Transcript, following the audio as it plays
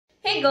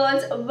Hey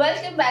girls,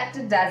 welcome back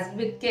to Dazzle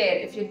with Care.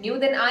 If you're new,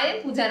 then I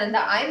am Pooja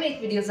Nanda. I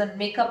make videos on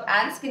makeup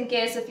and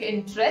skincare. So if you're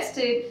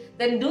interested,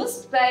 then do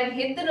subscribe,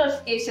 hit the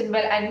notification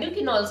bell, and you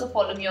can also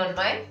follow me on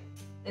my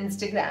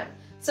Instagram.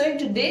 So in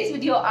today's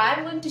video,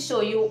 I'm going to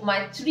show you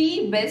my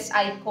 3 best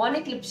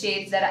iconic lip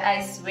shades that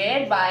I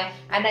swear by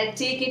and I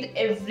take it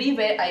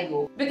everywhere I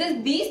go.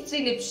 Because these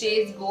 3 lip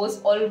shades goes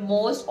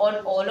almost on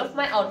all of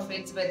my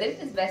outfits, whether it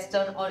is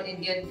Western or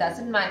Indian,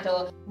 doesn't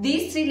matter.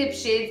 These 3 lip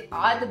shades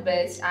are the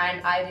best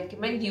and I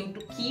recommend you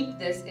to keep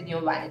this in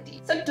your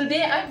vanity. So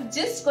today I'm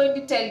just going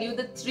to tell you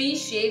the 3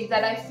 shades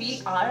that I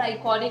feel are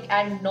iconic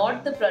and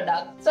not the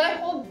product. So I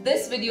hope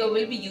this video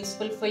will be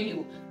useful for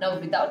you. Now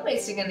without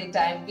wasting any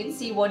time, we'll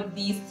see what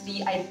these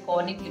 3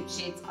 iconic lip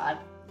shades are.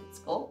 Let's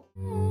go.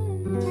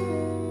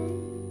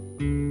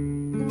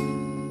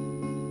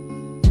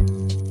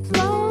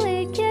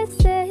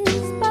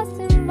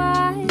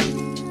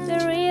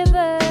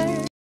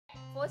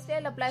 Firstly,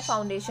 I'll apply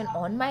foundation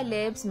on my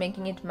lips,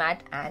 making it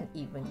matte and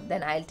even.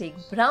 Then I'll take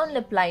brown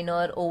lip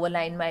liner,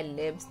 overline my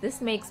lips.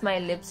 This makes my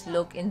lips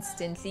look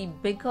instantly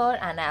bigger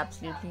and I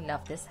absolutely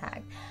love this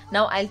hack.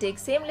 Now I'll take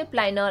same lip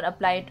liner,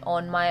 apply it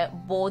on my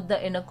both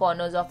the inner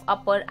corners of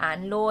upper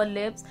and lower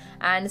lips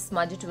and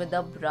smudge it with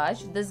a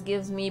brush. This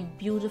gives me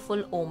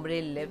beautiful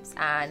ombre lips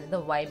and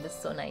the vibe is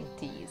so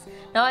 90s.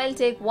 Now I'll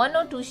take 1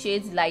 or 2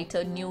 shades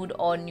lighter nude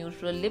or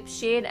neutral lip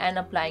shade and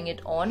applying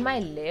it on my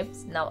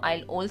lips. Now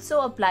I'll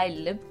also apply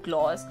lip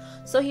gloss.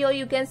 So here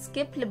you can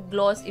skip lip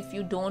gloss if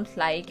you don't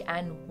like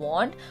and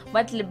want,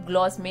 but lip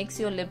gloss makes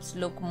your lips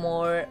look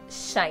more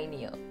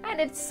shinier and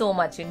it's so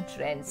much in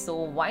trend, so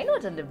why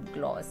not a lip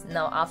gloss?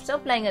 Now after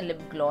applying a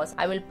lip gloss,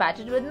 I will pat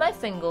it with my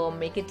finger,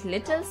 make it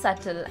little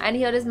subtle, and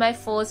here is my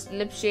first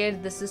lip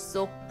shade. This is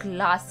so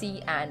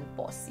classy and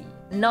bossy.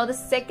 Now the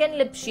second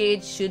lip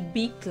shade should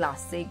be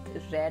classic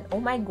red. Oh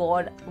my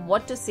god,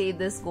 what to say,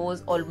 this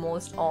goes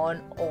almost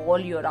on all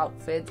your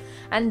outfits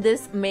and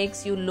this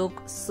makes you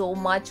look so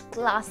much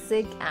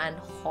classic and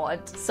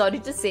hot. Sorry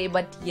to say,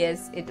 but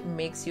yes, it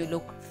makes you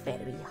look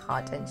very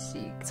hot and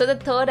chic. So the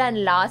third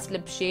and last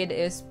lip shade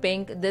is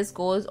pink. This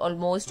goes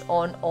almost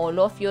on all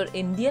of your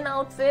Indian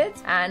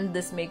outfits and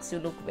this makes you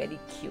look very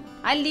cute.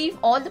 I'll leave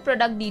all the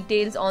product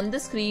details on the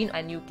screen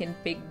and you can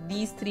pick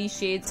these 3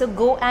 shades. So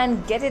go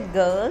and get it,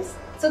 girls.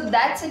 So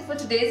that's it for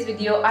today's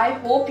video. I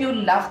hope you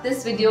loved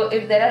this video.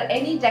 If there are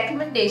any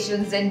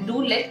recommendations, then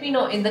do let me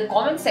know in the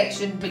comment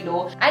section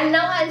below. And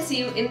now I'll see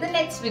you in the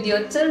next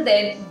video. Till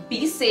then,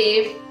 be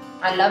safe.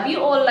 I love you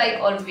all like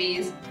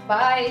always.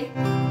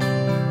 Bye.